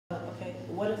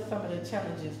What are some of the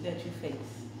challenges that you face?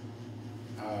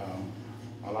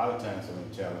 A lot of times some of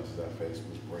the challenges I faced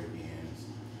was break-ins,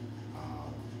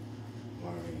 um,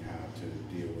 learning how to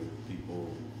deal with people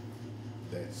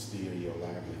that steal your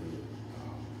livelihood.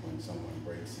 When someone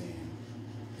breaks in,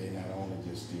 they not only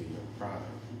just steal your product,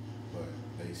 but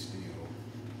they steal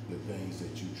the things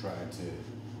that you try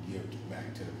to give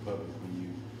back to the public.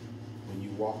 When you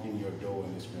walk in your door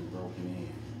and it's been broken in,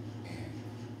 and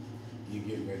you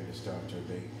get ready to start your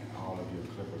day and all of your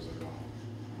clippers are gone,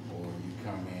 or you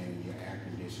come in and your air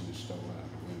conditioner is stolen out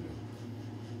the window,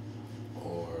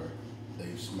 or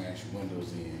they've smashed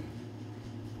windows in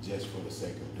just for the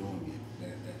sake of doing it.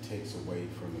 That takes away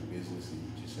from the business, and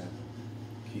you just have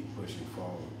to keep pushing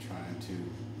forward, trying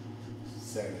to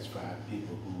satisfy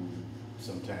people who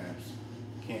sometimes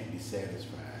can't be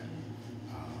satisfied.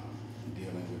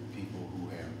 Dealing with people who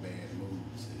have bad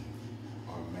moods and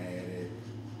are mad at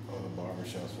other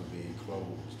barbershops for being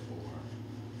closed, or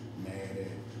mad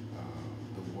at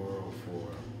the world for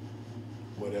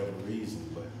whatever reason,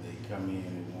 but they come in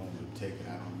and want to take it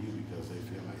out on you because they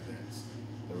feel like that's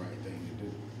the right thing to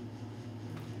do.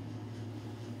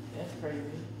 That's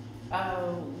crazy.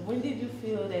 When did you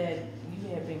feel that you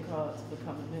had been called to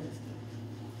become a minister?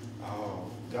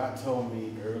 God told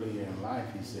me earlier in life,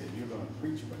 he said, you're going to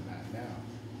preach, but not now.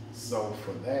 So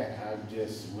for that, I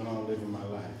just went on living my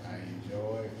life. I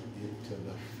enjoyed it to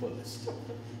the fullest.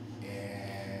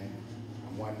 And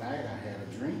one night I had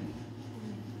a dream.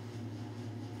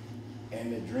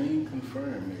 And the dream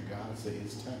confirmed that God said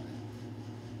it's time.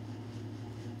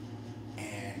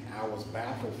 And I was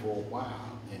baffled for a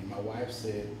while. And my wife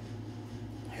said,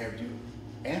 have you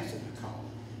answered the call?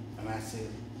 And I said,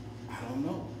 I don't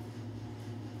know.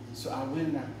 So I went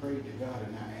and I prayed to God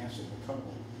and I answered the call.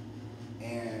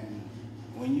 And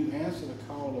when you answer the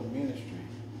call of ministry,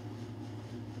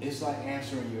 it's like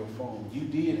answering your phone. You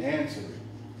did answer it.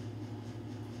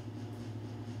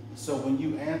 So when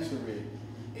you answer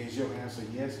it, is your answer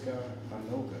yes, God, or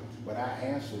no, God? But I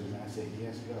answered and I said,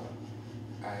 yes,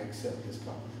 God, I accept this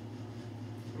call.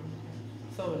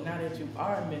 So now that you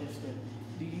are a minister,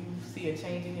 do you see a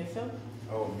change in yourself?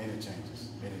 Oh, many changes,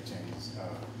 many changes.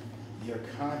 Your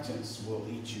conscience will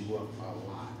eat you up a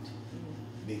lot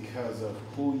because of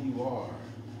who you are,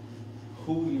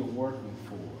 who you're working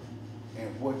for,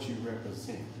 and what you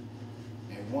represent.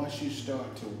 And once you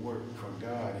start to work for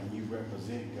God and you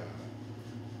represent God,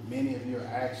 many of your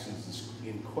actions is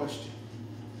in question.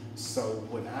 So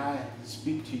when I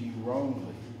speak to you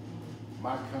wrongly,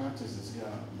 my conscience is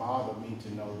going to bother me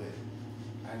to know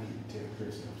that I need to tell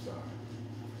Chrissy I'm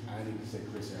sorry. I need to say,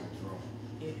 Chrissy, I was wrong.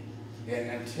 Yeah.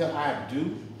 And until I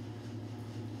do,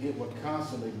 it will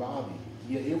constantly bother you.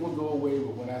 Yeah, it will go away,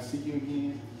 but when I see you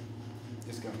again,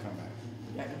 it's going to come back.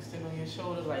 You got them sitting on your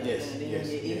shoulders like Yes, that.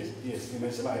 yes. And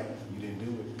it's like, you didn't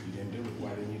do it. You didn't do it. Why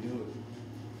didn't you do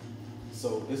it?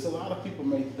 So it's a lot of people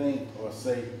may think or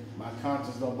say, my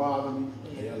conscience don't bother me.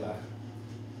 Yeah. They're lying.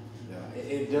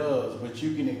 It does, but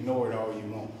you can ignore it all you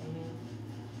want.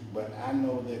 But I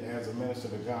know that as a minister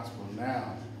of the gospel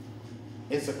now,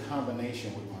 it's a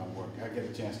combination with my work. I get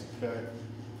a chance to cut,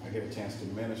 I get a chance to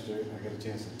minister, I get a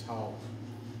chance to talk.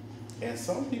 And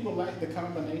some people like the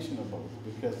combination of both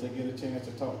because they get a chance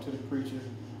to talk to the preacher,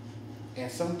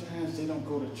 and sometimes they don't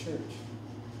go to church.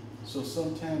 So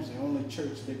sometimes the only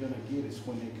church they're going to get is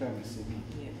when they come and see me.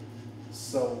 Yeah.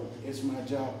 So it's my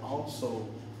job also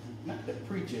not to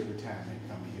preach every time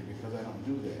they come here because I don't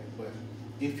do that. But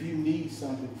if you need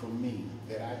something from me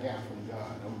that I got from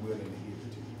God, I'm willing to give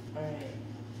it to you. All right.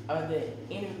 Are there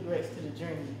any regrets to the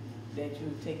journey that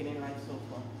you've taken in life so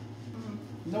far?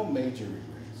 No major regrets.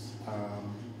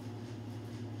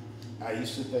 I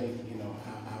used to think,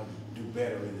 I'll do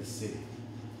better in the city.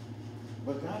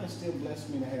 But God has still blessed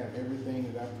me to have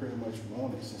everything that I pretty much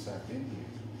wanted since I've been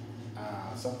here.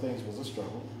 Some things was a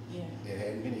struggle. Yeah. It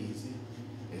hadn't been easy.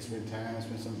 It's been times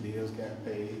when some bills got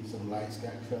paid, some lights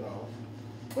got cut off,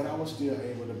 but I was still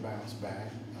able to bounce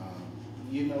back.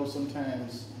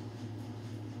 Sometimes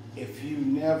if you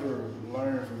never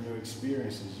learn from your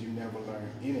experiences, you never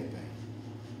learn anything.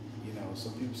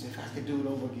 Some people say, if I could do it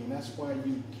over again, that's why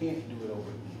you can't do it over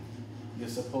again. You're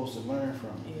supposed to learn from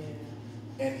it.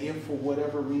 Yeah. And if for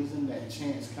whatever reason that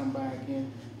chance come by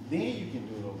again, then you can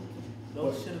do it over again.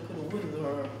 Those shoulda, coulda, woulda,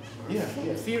 or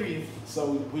yeah. serious.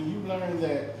 So when you learn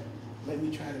that, let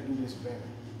me try to do this better.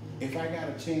 If I got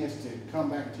a chance to come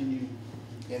back to you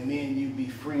and then you be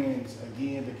friends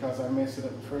again because I messed it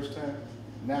up the first time,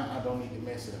 now I don't need to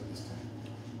mess it up this time.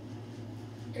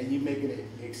 And you make it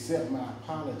accept my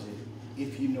apology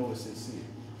if you know it's sincere.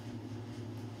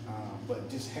 But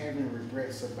just having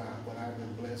regrets about what I've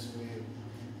been blessed with,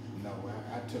 no,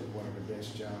 I took one of the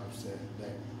best jobs that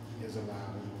is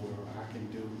allowed in the world. I can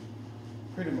do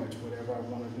pretty much whatever I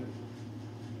want to do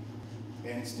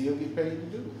and still get paid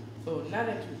to do it. So now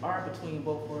that you are between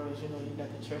both worlds, you know, you got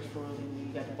the church world and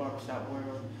you got the barbershop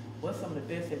world, what's some of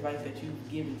the best advice that you've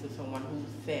given to someone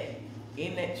who's sat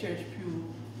in that church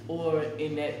pew or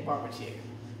in that barber chair?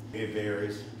 It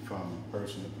varies from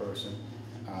person to person.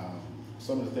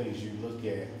 Some of the things you look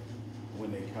at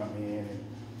when they come in, and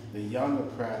the younger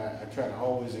crowd, I try to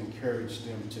always encourage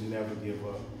them to never give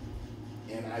up.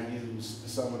 And I use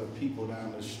some of the people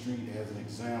down the street as an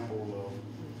example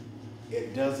of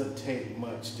it doesn't take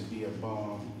much to be a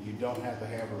bum. You don't have to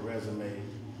have a resume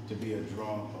to be a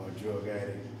drunk or a drug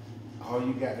addict. All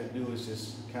you got to do is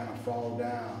just kind of fall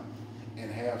down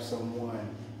and have someone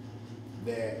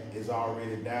that is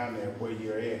already down there where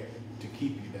you're at to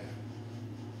keep you down.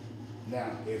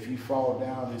 Now, if you fall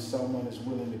down and someone is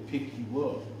willing to pick you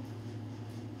up,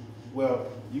 well,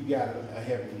 you got a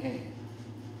helping hand.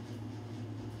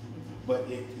 But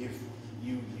if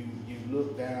you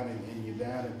look down and you're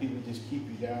down and people just keep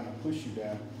you down and push you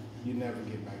down, you never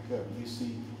get back up. You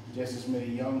see just as many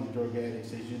young drug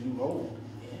addicts as you do old.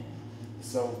 Yeah.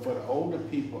 So for the older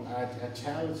people, I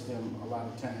challenge them a lot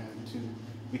of time to,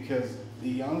 because the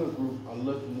younger group are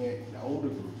looking at the older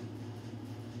group.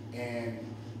 And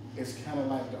it's kind of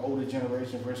like the older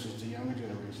generation versus the younger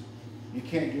generation. You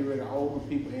can't get rid of older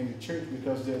people in the church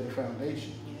because they're the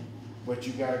foundation. Yeah. But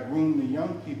you got to groom the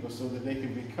young people so that they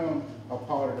can become a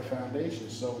part of the foundation.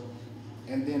 So,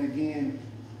 and then again,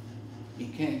 you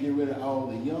can't get rid of all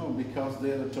the young because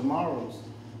they're the tomorrows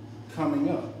coming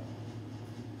up.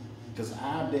 Because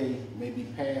our day may be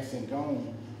past and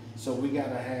gone. So we got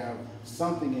to have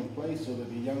something in place so that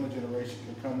the younger generation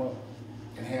can come up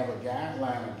and have a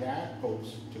guideline, a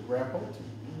guidepost to grab hold to.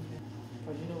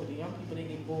 Because you know, with the young people, they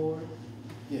get bored.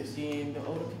 Yes. Then the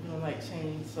older people don't like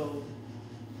change, so.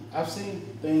 I've seen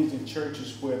things in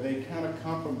churches where they kind of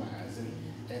compromise,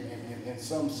 and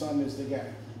some Sundays they got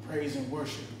praise and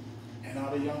worship, and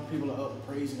all the young people are up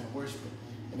praising and worshiping.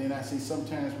 And then I see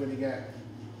sometimes where they got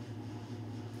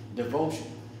devotion,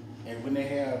 and when they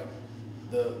have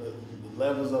the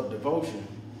levels of devotion,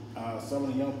 some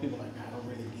of the young people are like, I don't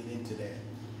really get into that.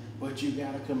 But you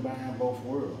got to combine both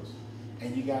worlds,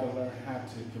 and you got to learn how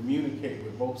to communicate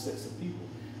with both sets of people.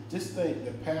 Just think,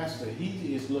 the pastor,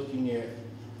 he is looking at,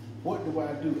 what do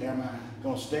I do? Am I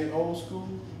going to stay old school,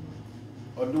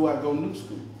 or do I go new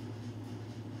school?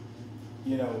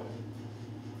 You know,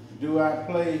 do I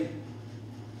play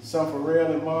some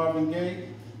Pharrell and Marvin Gaye,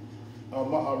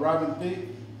 or Robin Thicke,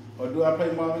 or do I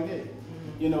play Marvin Gaye?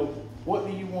 You know, what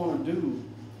do you want to do?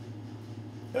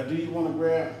 Or do you want to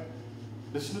grab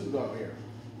the Snoop Dogg era?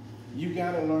 You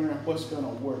got to learn what's going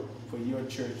to work for your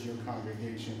church, your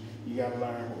congregation. You got to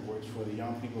learn what works for the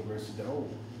young people versus the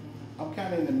old. I'm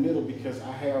kind of in the middle because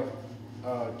I have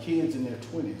kids in their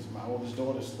 20s. My oldest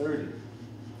daughter's 30,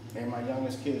 and my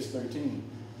youngest kid is 13.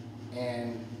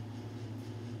 And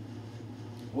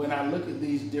when I look at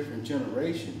these different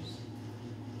generations,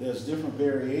 there's different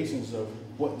variations of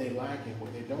what they like and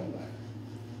what they don't like.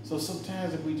 So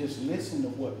sometimes if we just listen to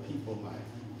what people like,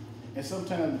 and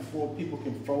sometimes before people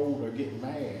can fold or get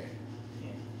mad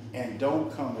and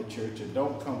don't come to church or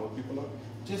don't come where people are,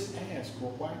 just ask,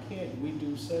 well, why can't we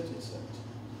do such and such?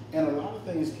 And a lot of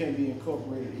things can be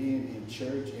incorporated in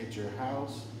church, at your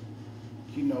house,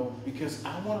 you know, because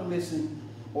I want to listen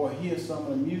or hear some of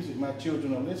the music my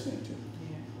children are listening to.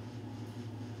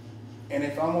 And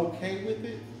if I'm okay with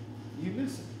it, you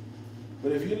listen.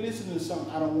 But if you're listening to something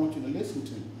I don't want you to listen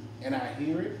to, and I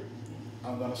hear it,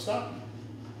 I'm going to stop you.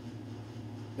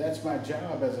 That's my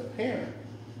job as a parent.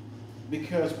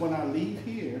 Because when I leave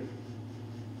here,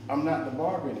 I'm not the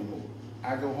barber anymore.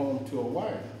 I go home to a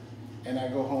wife, and I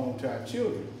go home to our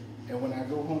children. And when I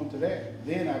go home to that,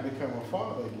 then I become a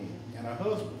father again and a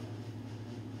husband.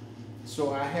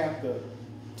 So I have to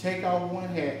take off one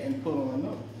hat and put on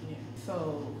another. Yeah.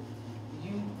 So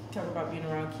you talk about being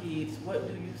around kids. What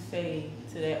do you say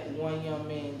to that one young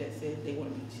man that says they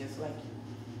want to be just like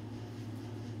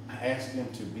you? I ask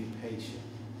them to be patient.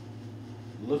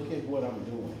 Look at what I'm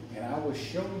doing, and I will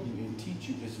show you and teach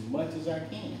you as much as I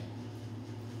can.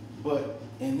 But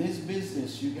in this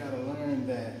business, you got to learn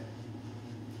that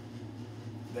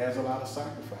there's a lot of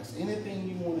sacrifice. Anything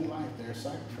you want in life, there are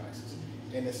sacrifices.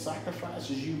 And the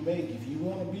sacrifices you make, if you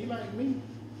want to be like me,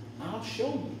 I'll show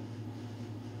you.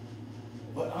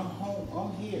 But I'm home,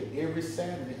 I'm here every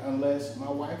Saturday unless my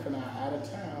wife and I are out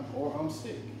of town or I'm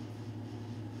sick.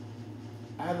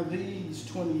 Out of these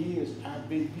 20 years, I've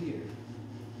been here.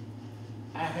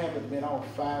 I haven't been off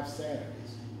 5 Saturdays.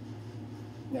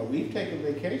 Now, we've taken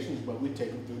vacations, but we take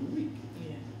them through the week.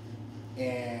 Yeah.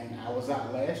 And I was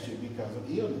out last year because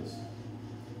of illness.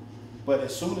 But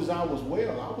as soon as I was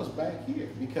well, I was back here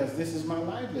because this is my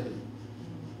livelihood.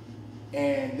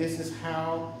 And this is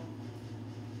how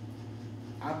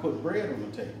I put bread on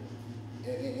the table.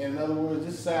 In other words,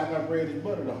 this is how my bread is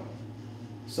buttered on.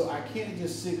 So I can't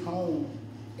just sit home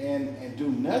and do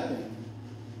nothing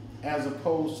as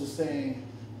opposed to saying,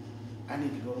 I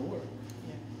need to go to work.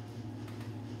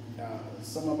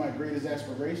 Some of my greatest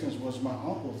aspirations was my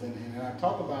uncles, and I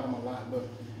talk about them a lot, but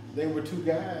they were two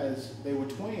guys, they were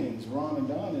twins, Ron and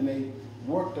Don, and they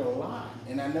worked a lot,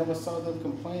 and I never saw them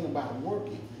complain about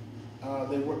working.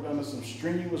 They worked under some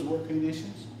strenuous work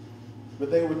conditions,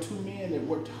 but they were two men that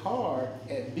worked hard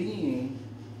at being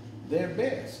their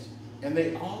best, and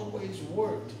they always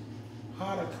worked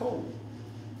hot or cold.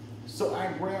 So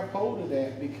I grabbed hold of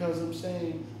that because I'm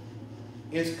saying,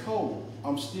 it's cold,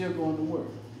 I'm still going to work.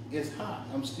 It's hot,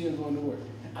 I'm still going to work.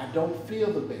 I don't feel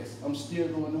the best, I'm still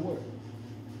going to work.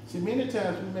 See, many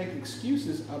times we make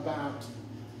excuses about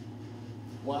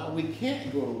why we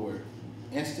can't go to work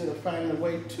instead of finding a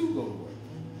way to go to work.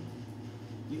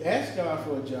 You ask God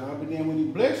for a job, and then when He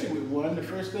bless you with one, the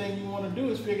first thing you want to do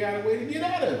is figure out a way to get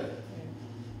out of it.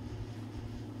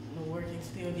 No work and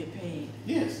still get paid.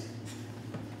 Yes.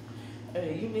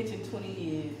 You mentioned 20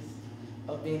 years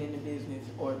of being in the business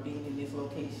or being in this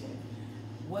location.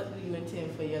 What do you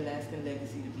intend for your lasting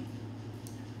legacy to be?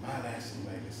 My lasting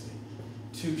legacy.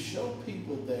 To show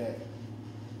people that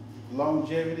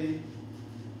longevity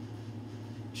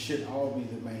should all be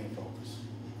the main focus.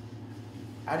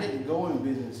 I didn't go in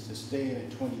business to stay in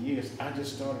it 20 years. I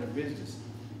just started a business.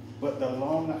 But the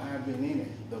longer I've been in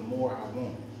it, the more I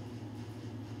want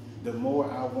it. The more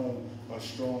I want a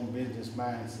strong business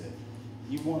mindset.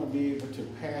 You want to be able to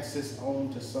pass this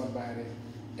on to somebody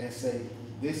and say,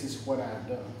 this is what I've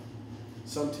done.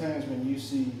 Sometimes when you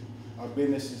see a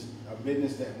business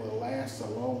that will last a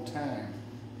long time,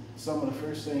 some of the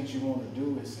first things you want to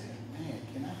do is say, man,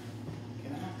 can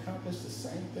I accomplish the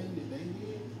same thing that they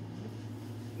did?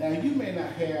 Now, you may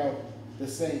not have the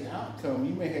same outcome.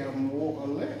 You may have more or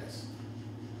less.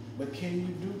 But can you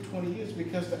do 20 years?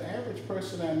 Because the average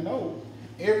person I know,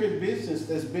 every business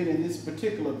that's been in this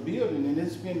particular building, and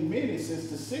it's been many since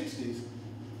the 60s,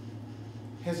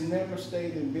 has never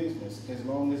stayed in business as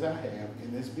long as I have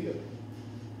in this building.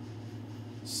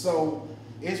 So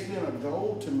it's been a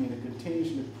goal to me to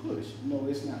continue to push. No,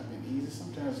 it's not been easy.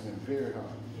 Sometimes it's been very hard.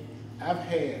 I've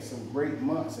had some great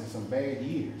months and some bad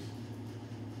years.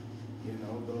 You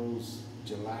know, those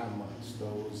July months,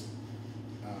 those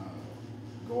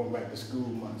going back to school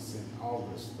months in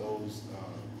August, those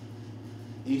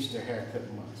Easter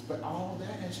haircut months. But all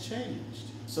that has changed.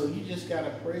 So you just got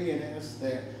to pray and ask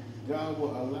that God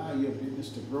will allow your business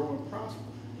to grow and prosper.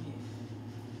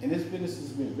 And this business has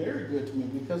been very good to me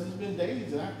because there's been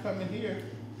days that I come in here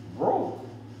broke.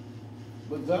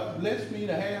 But God blessed me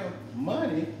to have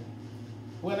money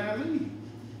when I leave.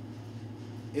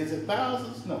 Is it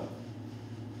thousands? No.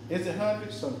 Is it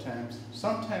hundreds? Sometimes.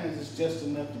 Sometimes it's just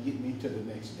enough to get me to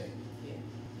the next day. Yeah.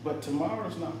 But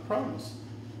tomorrow's not promised.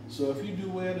 So if you do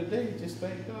well today, just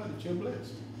thank God that you're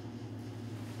blessed.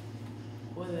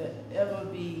 Will there ever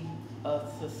be a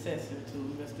successor to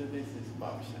Mr. Vince's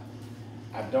Barbershop?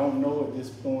 I don't know at this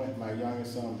point. My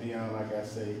youngest son, Dion, like I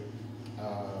say,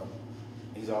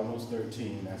 he's almost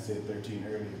 13. I said 13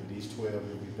 earlier, but he's 12.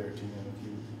 He'll be 13 in a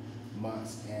few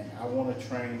months. And I want to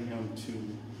train him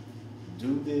to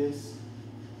do this,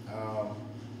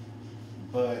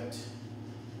 but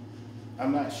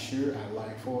I'm not sure I'd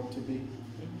like for it to be,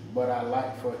 but I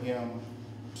like for him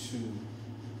to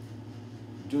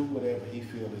do whatever he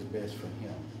feels is best for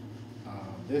him.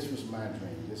 This was my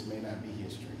dream. This may not be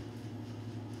history.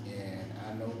 And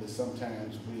I know that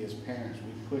sometimes we as parents,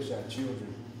 we push our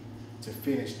children to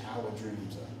finish our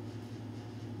dreams up.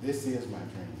 This is my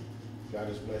dream. God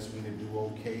has blessed me to do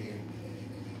okay and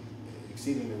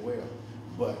exceedingly well,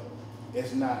 but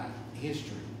it's not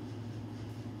history.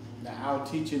 Now, I'll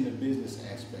teach him the business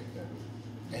aspect of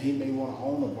it. And he may want to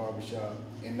own a barbershop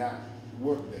and not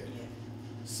work there. Yeah.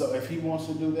 So if he wants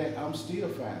to do that, I'm still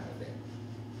fine with that.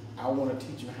 I want to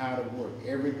teach him how to work.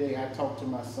 Every day I talk to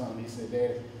my son. He said,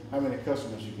 Dad, how many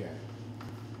customers you got?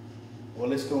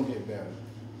 Well, it's going to get better.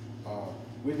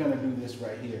 We're going to do this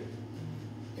right here.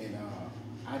 And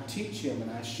I teach him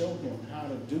and I show him how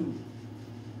to do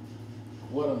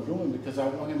what I'm doing because I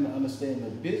want him to understand the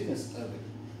business of it.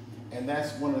 And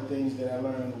that's one of the things that I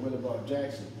learned in Willie Bob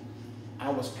Jackson. I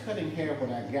was cutting hair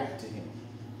when I got to him.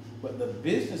 But the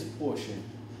business portion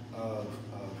of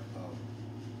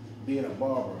being a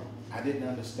barber, I didn't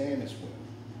understand as well.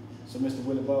 So Mr.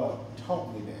 Willie Bob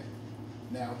taught me that.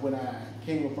 Now, when I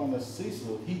came up under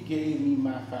Cecil, he gave me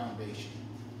my foundation.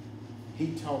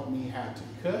 He taught me how to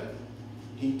cut.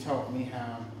 He taught me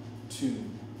how to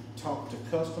talk to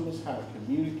customers, how to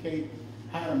communicate,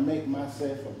 how to make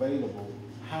myself available,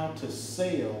 how to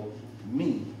sell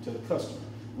me to the customer.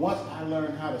 Once I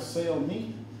learned how to sell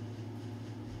me,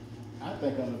 I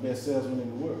think I'm the best salesman in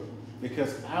the world,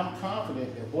 because I'm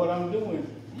confident that what I'm doing,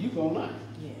 you're gonna like.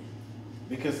 Yeah.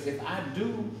 Because if I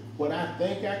do what I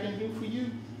think I can do for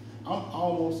you, I'm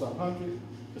almost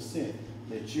 100%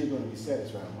 that you're gonna be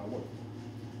satisfied with my work.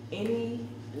 Any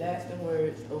lasting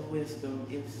words of wisdom?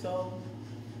 If so,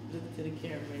 look to the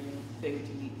camera and say what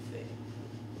you need to say.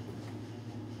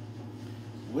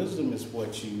 Wisdom is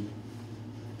what you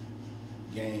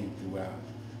gain throughout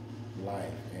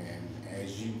life, and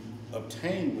as you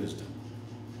obtain wisdom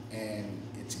and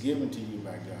it's given to you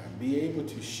by God, be able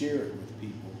to share it with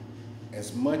people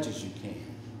as much as you can.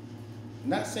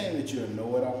 Not saying that you're a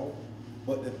know-it-all,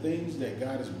 but the things that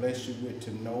God has blessed you with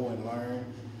to know and learn,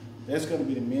 there's going to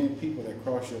be the many people that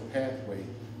cross your pathway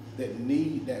that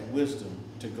need that wisdom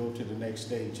to go to the next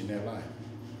stage in their life.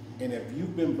 And if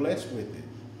you've been blessed with it,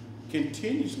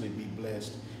 continuously be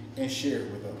blessed and share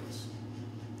it with others.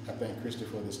 I thank Christy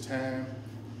for this time.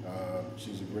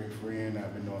 She's a great friend.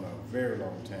 I've been knowing her a very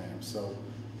long time. So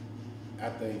I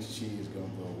think she is going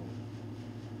to go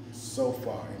so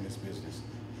far in this business.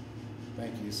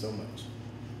 Thank you so much.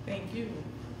 Thank you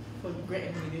for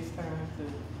granting me this time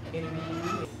to interview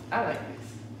you. I like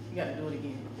this. You got to do it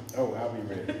again. Oh, I'll be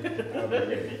ready. I'll be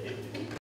ready.